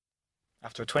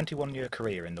After a 21-year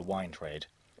career in the wine trade,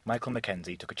 Michael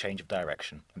Mackenzie took a change of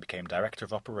direction and became Director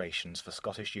of Operations for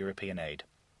Scottish European Aid,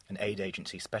 an aid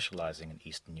agency specialising in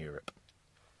Eastern Europe.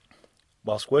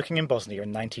 Whilst working in Bosnia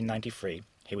in 1993,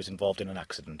 he was involved in an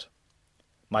accident.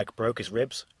 Mike broke his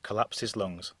ribs, collapsed his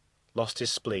lungs, lost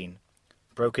his spleen,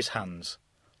 broke his hands,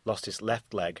 lost his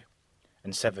left leg,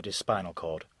 and severed his spinal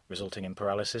cord, resulting in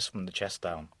paralysis from the chest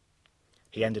down.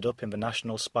 He ended up in the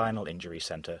National Spinal Injury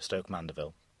Centre, Stoke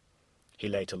Mandeville. He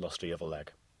later lost the other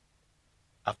leg.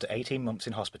 After 18 months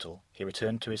in hospital, he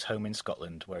returned to his home in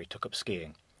Scotland, where he took up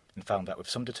skiing and found that with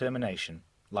some determination,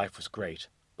 life was great,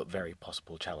 but very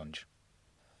possible challenge.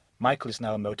 Michael is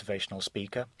now a motivational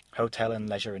speaker, hotel and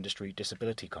leisure industry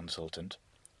disability consultant,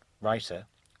 writer,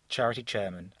 charity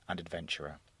chairman and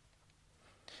adventurer.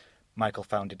 Michael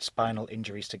founded Spinal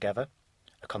Injuries Together,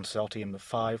 a consortium of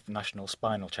 5 national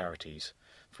spinal charities,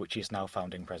 for which he is now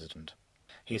founding president.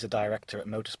 He is a director at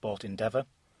Motorsport Endeavour,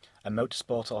 a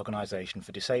motorsport organisation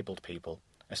for disabled people,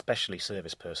 especially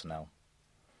service personnel.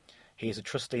 He is a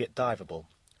trustee at Diveable,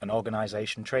 an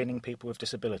organisation training people with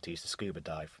disabilities to scuba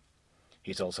dive.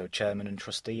 He is also chairman and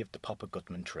trustee of the Popper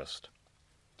Gutman Trust.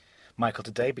 Michael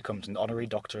today becomes an Honorary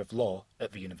Doctor of Law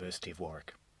at the University of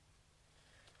Warwick.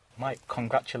 Mike,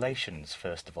 congratulations,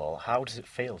 first of all. How does it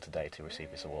feel today to receive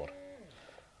this award?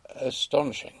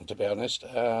 Astonishing, to be honest.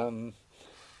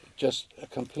 Just a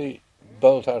complete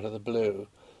bolt out of the blue.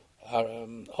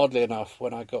 Oddly enough,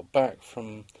 when I got back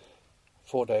from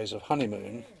 4 days of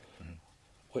honeymoon,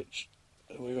 which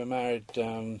we were married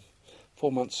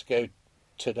 4 months ago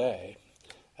today,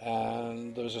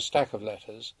 and there was a stack of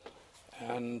letters,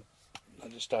 and I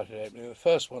just started opening. The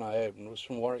first one I opened was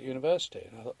from Warwick University,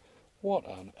 and I thought, what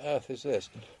on earth is this?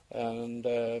 And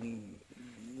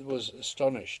was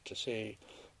astonished to see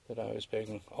that I was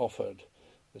being offered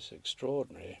this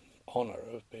extraordinary honour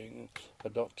of being a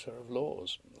Doctor of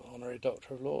Laws, Honorary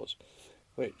Doctor of Laws,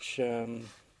 which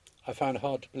I found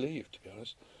hard to believe, to be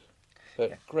honest.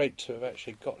 But great to have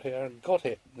actually got here and got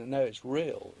it, and know it's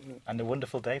real. And a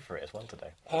wonderful day for it as well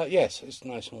today. Yes, it's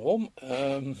nice and warm.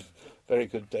 Very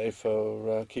good day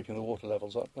for keeping the water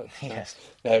levels up. But, Yes.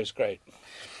 No, it's great.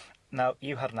 Now,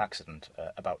 you had an accident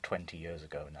about 20 years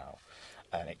ago now,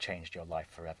 and it changed your life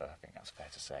forever, I think that's fair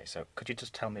to say. So could you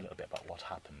just tell me a little bit about what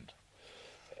happened?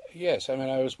 Yes, I mean,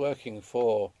 I was working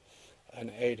for an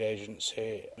aid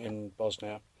agency in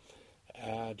Bosnia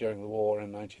during the war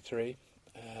in '93,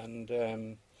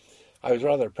 and I was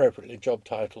rather appropriately job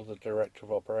titled the Director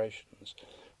of Operations,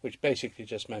 which basically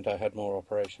just meant I had more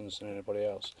operations than anybody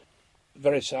else.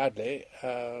 Very sadly,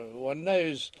 one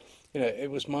knows,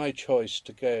 it was my choice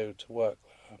to go to work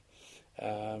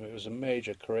there. It was a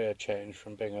major career change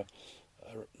from being a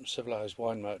civilised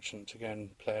wine merchant to go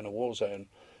and play in a war zone.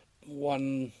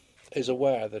 One is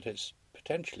aware that it's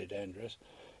potentially dangerous,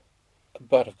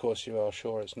 but of course you are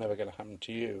sure it's never going to happen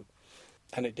to you,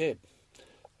 and it did.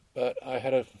 But I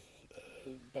had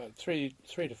about three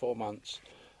to 4 months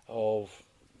of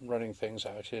running things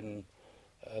out in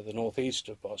the northeast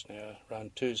of Bosnia,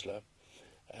 around Tuzla,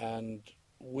 and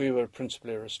we were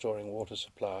principally restoring water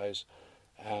supplies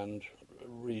and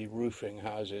re-roofing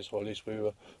houses, or at least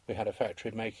we had a factory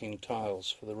making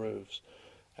tiles for the roofs,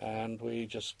 and we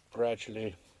just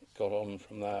gradually got on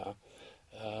from there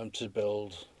to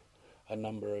build a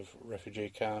number of refugee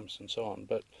camps and so on.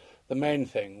 But the main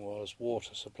thing was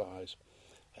water supplies,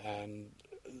 and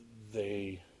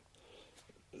the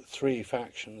 3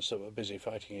 factions that were busy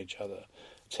fighting each other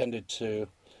tended to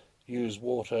use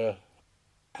water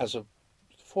as a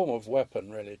form of weapon,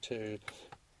 really, to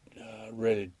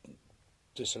really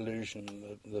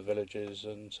disillusion the villages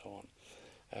and so on.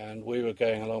 And we were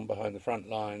going along behind the front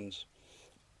lines,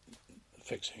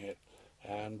 fixing it,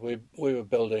 and we were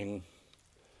building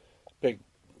big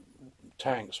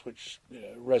tanks, which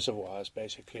reservoirs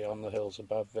basically on the hills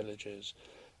above villages,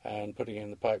 and putting in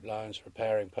the pipelines,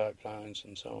 repairing pipelines,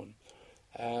 and so on.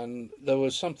 And there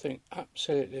was something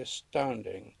absolutely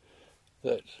astounding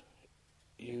that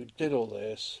you did all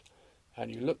this, and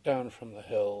you looked down from the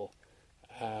hill,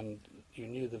 and you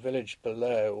knew the village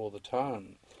below, or the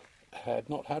town, had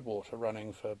not had water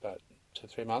running for about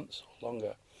 2-3 months or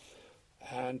longer.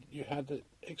 And you had the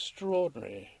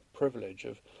extraordinary privilege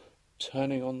of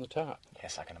turning on the tap.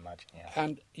 Yes, I can imagine, yeah.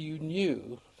 And you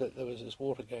knew that there was this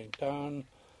water going down,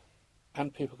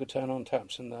 and people could turn on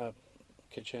taps in their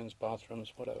kitchens,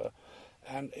 bathrooms, whatever.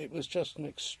 And it was just an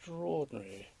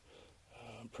extraordinary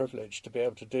privilege to be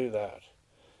able to do that.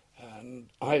 And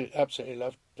I absolutely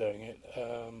loved doing it,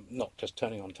 not just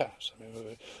turning on taps. I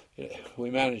mean,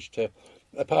 we managed to...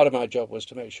 A part of my job was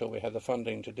to make sure we had the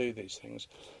funding to do these things.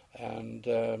 And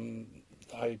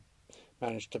I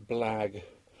managed to blag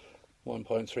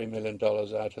 $1.3 million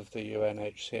out of the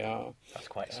UNHCR. That's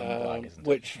quite some blag, isn't it?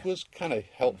 Which was kind of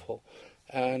helpful.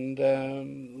 And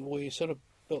we sort of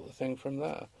built the thing from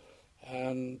there.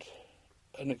 And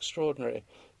an extraordinary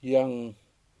young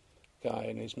guy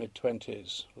in his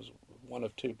mid-20s was one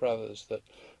of two brothers that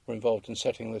were involved in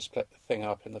setting this thing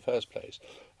up in the first place.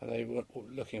 And they were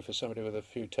looking for somebody with a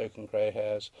few token grey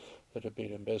hairs that had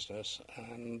been in business.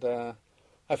 And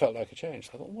I felt like a change.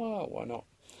 I thought, wow, why not?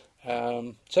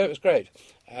 So it was great.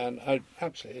 And I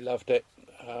absolutely loved it,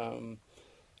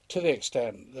 to the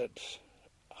extent that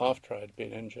after I'd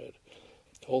been injured,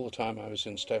 all the time I was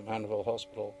in Stoke Mandeville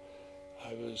Hospital,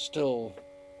 I was still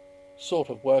sort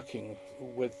of working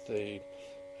with the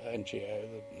NGO,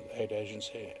 the aid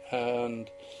agency, and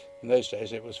in those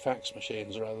days it was fax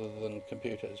machines rather than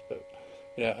computers, but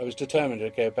I was determined to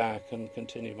go back and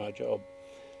continue my job,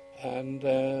 and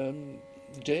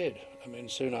did. I mean,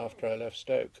 soon after I left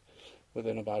Stoke,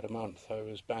 within about a month, I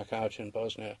was back out in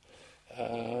Bosnia,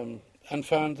 and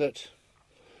found that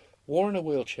war in a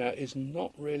wheelchair is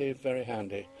not really very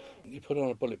handy. You put on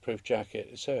a bulletproof jacket,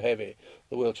 it's so heavy,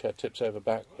 the wheelchair tips over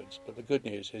backwards, but the good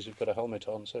news is you've got a helmet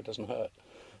on so it doesn't hurt.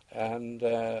 And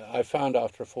I found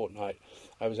after a fortnight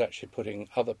I was actually putting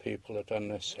other people at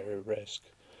unnecessary risk.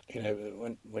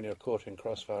 When you're caught in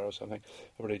crossfire or something,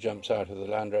 everybody jumps out of the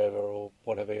Land Rover or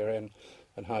whatever you're in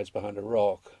and hides behind a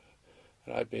rock.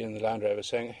 And I'd be in the Land Rover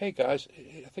saying, hey guys,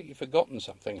 I think you've forgotten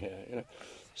something here.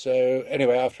 So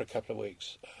anyway, after a couple of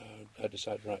weeks, I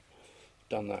decided, right,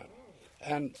 done that.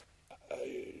 And,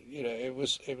 it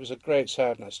was a great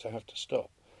sadness to have to stop.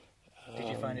 Did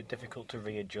you find it difficult to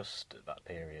readjust at that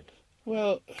period?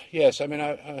 Well, yes. I mean,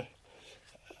 I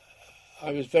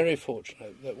was very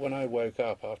fortunate that when I woke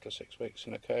up after 6 weeks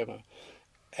in a coma,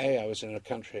 I was in a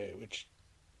country which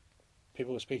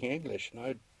people were speaking English, and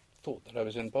I thought that I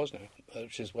was in Bosnia,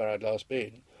 which is where I'd last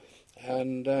been.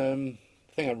 And the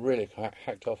thing I really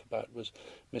hacked off about was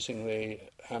missing the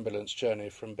ambulance journey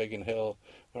from Biggin Hill,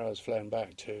 where I was flown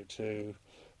back to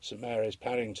St Mary's,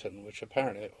 Paddington, which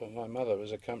apparently, my mother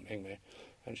was accompanying me,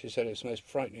 and she said it's the most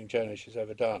frightening journey she's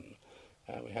ever done.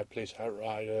 We had police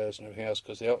outriders and everything else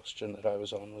because the oxygen that I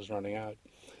was on was running out.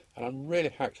 And I'm really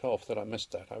hacked off that I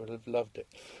missed that. I would have loved it.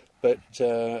 But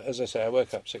as I say, I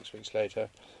woke up 6 weeks later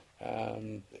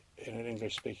in an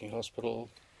English-speaking hospital,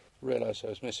 realised I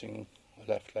was missing a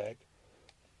left leg,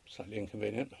 slightly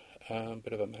inconvenient,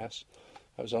 bit of a mess.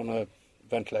 I was on a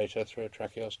ventilator through a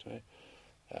tracheostomy,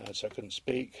 so I couldn't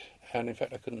speak, and in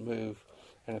fact I couldn't move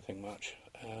anything much.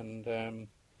 And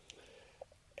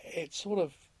it sort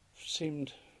of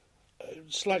seemed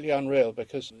slightly unreal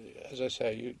because, as I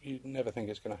say, you never think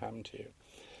it's going to happen to you.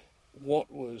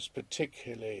 What was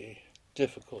particularly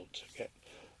difficult to get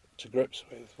to grips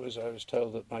with was I was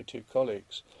told that my two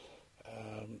colleagues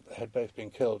had both been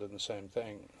killed in the same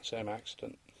thing, same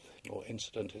accident, or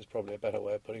incident is probably a better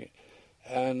way of putting it.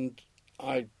 And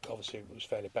I obviously was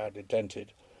fairly badly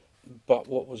dented, but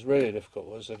what was really difficult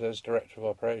was that as Director of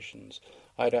Operations,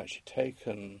 I'd actually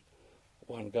taken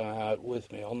one guy out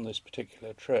with me on this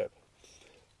particular trip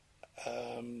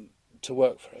to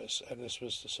work for us, and this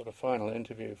was the sort of final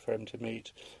interview for him to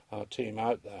meet our team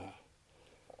out there.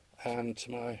 And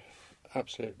to my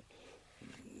absolute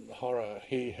horror,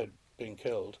 he had been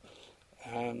killed,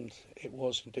 and it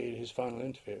was indeed his final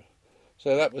interview.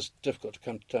 So that was difficult to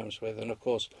come to terms with, and of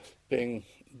course, being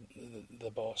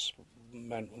the boss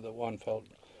meant that one felt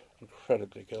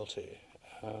incredibly guilty.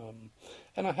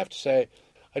 And I have to say,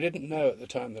 I didn't know at the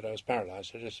time that I was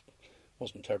paralysed. I just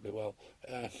wasn't terribly well.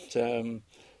 And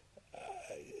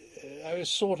I was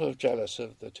sort of jealous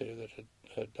of the two that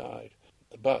had died,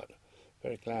 but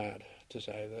very glad to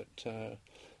say that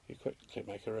you quickly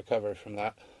make a recovery from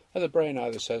that. And the brain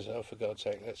either says, oh, for God's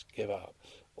sake, let's give up,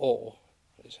 or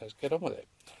it says, get on with it.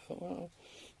 I thought, well,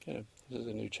 this is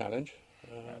a new challenge.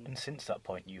 And since that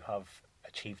point, you have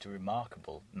achieved a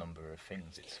remarkable number of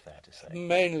things, it's fair to say.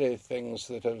 Mainly things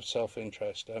that are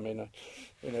self-interest. I mean,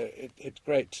 it's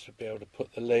great to be able to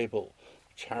put the label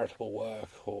charitable work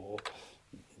or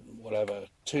whatever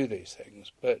to these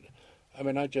things. But, I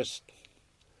mean, I'm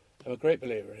a great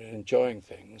believer in enjoying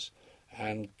things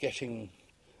and getting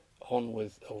on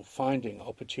with or finding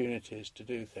opportunities to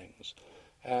do things.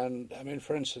 And, I mean,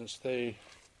 for instance, the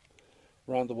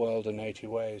Round the World in 80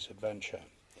 Ways adventure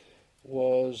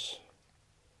was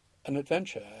an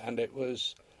adventure, and it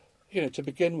was, to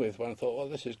begin with, one thought, well,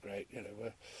 this is great,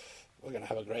 we're going to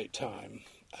have a great time.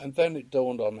 And then it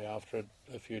dawned on me after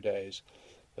a few days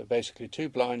that basically two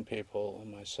blind people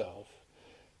and myself,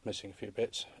 missing a few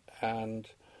bits, and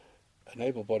an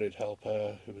able-bodied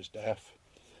helper who was deaf,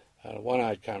 and a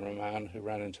one-eyed cameraman who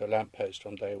ran into a lamppost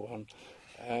on day one.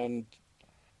 And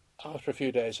after a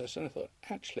few days, I suddenly thought,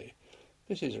 actually,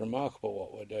 this is remarkable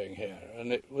what we're doing here.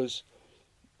 And it was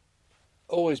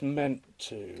always meant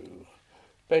to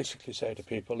basically say to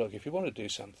people, look, if you want to do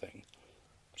something,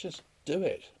 just do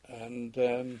it,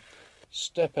 and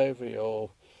step over your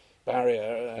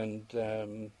barrier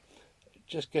and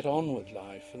just get on with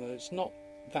life. And it's not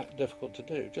that difficult to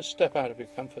do. Just step out of your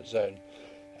comfort zone.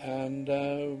 And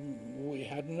we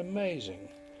had an amazing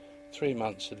 3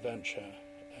 months adventure.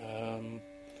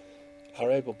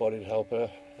 Our able-bodied helper,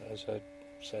 as I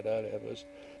said earlier, was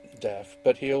deaf,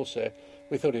 but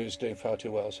we thought he was doing far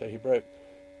too well, so he broke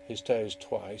his toes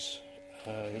twice.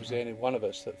 He was the only one of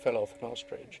us that fell off an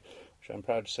ostrich, which I'm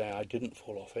proud to say I didn't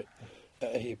fall off it.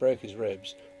 He broke his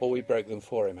ribs, or we broke them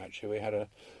for him, actually. We had a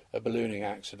ballooning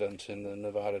accident in the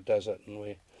Nevada desert, and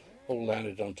we all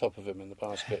landed on top of him in the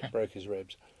basket, broke his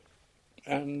ribs.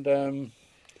 And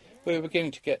we were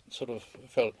beginning to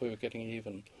felt we were getting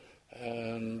even.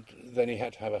 And then he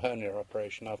had to have a hernia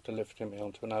operation after lifting me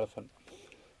onto an elephant.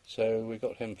 So we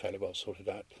got him fairly well sorted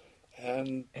out.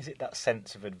 And is it that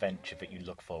sense of adventure that you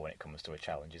look for when it comes to a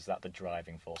challenge? Is that the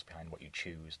driving force behind what you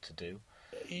choose to do?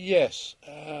 Yes.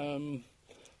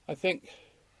 I think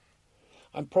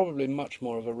I'm probably much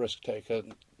more of a risk taker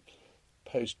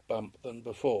post-bump than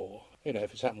before. You know,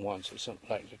 if it's happened once, it's not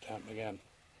likely to happen again.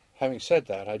 Having said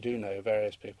that, I do know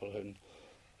various people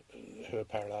who are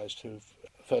paralysed who've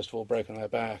first of all broken their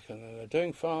back, and then they're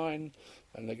doing fine,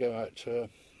 and they go out to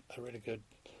a really good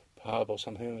pub or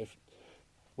something, and if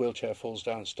wheelchair falls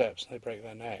down steps and they break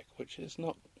their neck, which is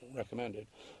not recommended.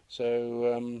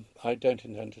 So I don't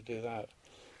intend to do that.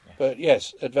 Yeah. But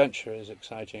yes, adventure is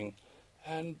exciting,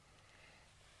 and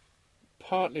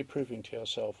partly proving to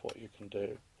yourself what you can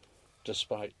do,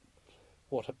 despite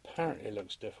what apparently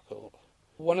looks difficult.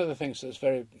 One of the things that's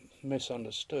very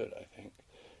misunderstood, I think,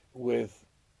 with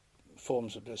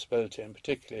forms of disability, and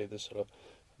particularly the sort of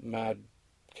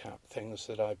madcap things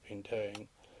that I've been doing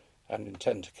and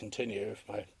intend to continue if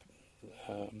my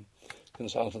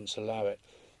consultants allow it,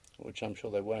 which I'm sure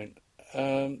they won't.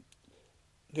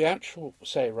 The actual,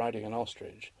 say, riding an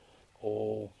ostrich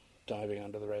or diving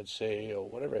under the Red Sea or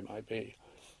whatever it might be,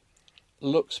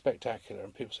 looks spectacular,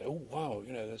 and people say, oh, wow,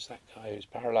 you know, there's that guy who's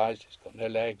paralysed, he's got no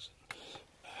legs.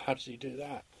 How does he do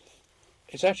that?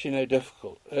 It's actually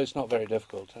it's not very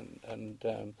difficult, and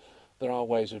there are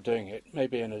ways of doing it,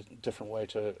 maybe in a different way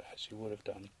to as you would have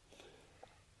done.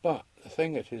 But the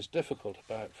thing that is difficult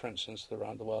about, for instance, the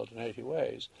Round the World in 80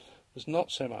 Ways was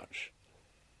not so much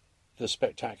the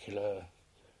spectacular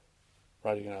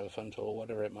riding an elephant or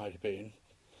whatever it might have been,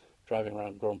 driving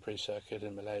around Grand Prix circuit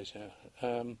in Malaysia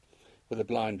with a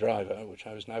blind driver, which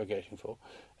I was navigating for.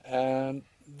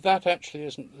 That actually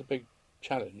isn't the big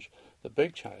challenge. The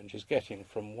big challenge is getting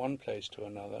from one place to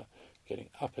another, getting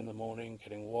up in the morning,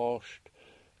 getting washed,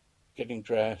 getting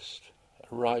dressed,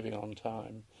 arriving on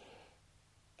time.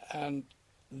 And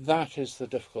that is the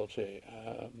difficulty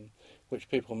which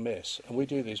people miss. And we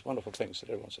do these wonderful things that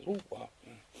everyone says, oh, wow.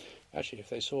 Actually, if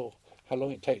they saw how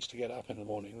long it takes to get up in the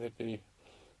morning, they'd be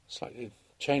slightly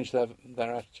change their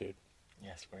attitude.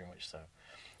 Yes, very much so.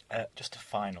 Just a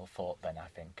final thought then, I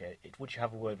think. Would you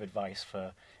have a word of advice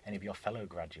for any of your fellow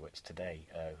graduates today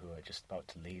who are just about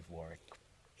to leave Warwick?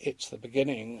 It's the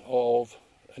beginning of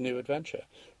a new adventure.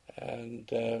 And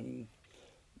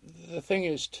the thing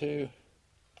is to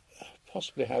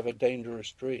possibly have a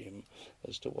dangerous dream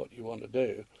as to what you want to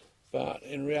do. But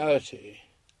in reality,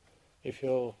 if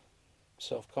you're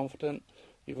self-confident,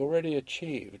 you've already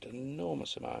achieved an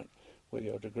enormous amount with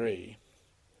your degree.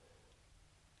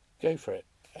 Go for it.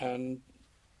 And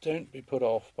don't be put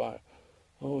off by,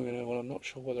 well, I'm not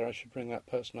sure whether I should bring that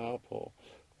person up or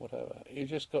whatever. You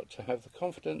just got to have the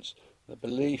confidence, the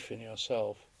belief in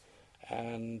yourself,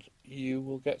 and you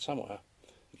will get somewhere.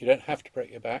 You don't have to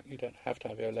break your back. You don't have to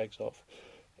have your legs off.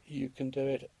 You can do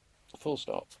it full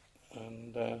stop.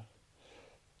 And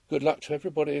good luck to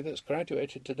everybody that's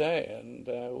graduated today, and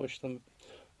wish them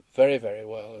very, very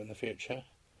well in the future.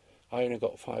 I only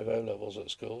got 5 O-levels at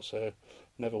school, so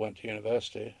never went to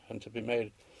university, and to be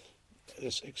made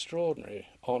this extraordinary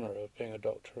honour of being a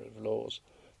Doctor of Laws,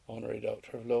 Honorary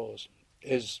Doctor of Laws,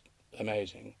 is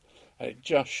amazing. And it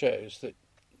just shows that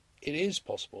it is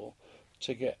possible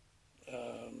to get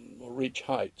or reach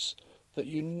heights that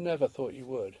you never thought you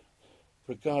would,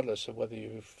 regardless of whether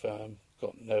you've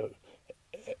got no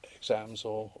exams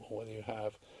or whether you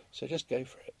have. So just go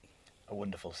for it. A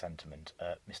wonderful sentiment.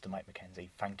 Mr. Mike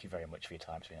Mackenzie, thank you very much for your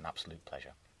time. It's been an absolute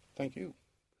pleasure. Thank you.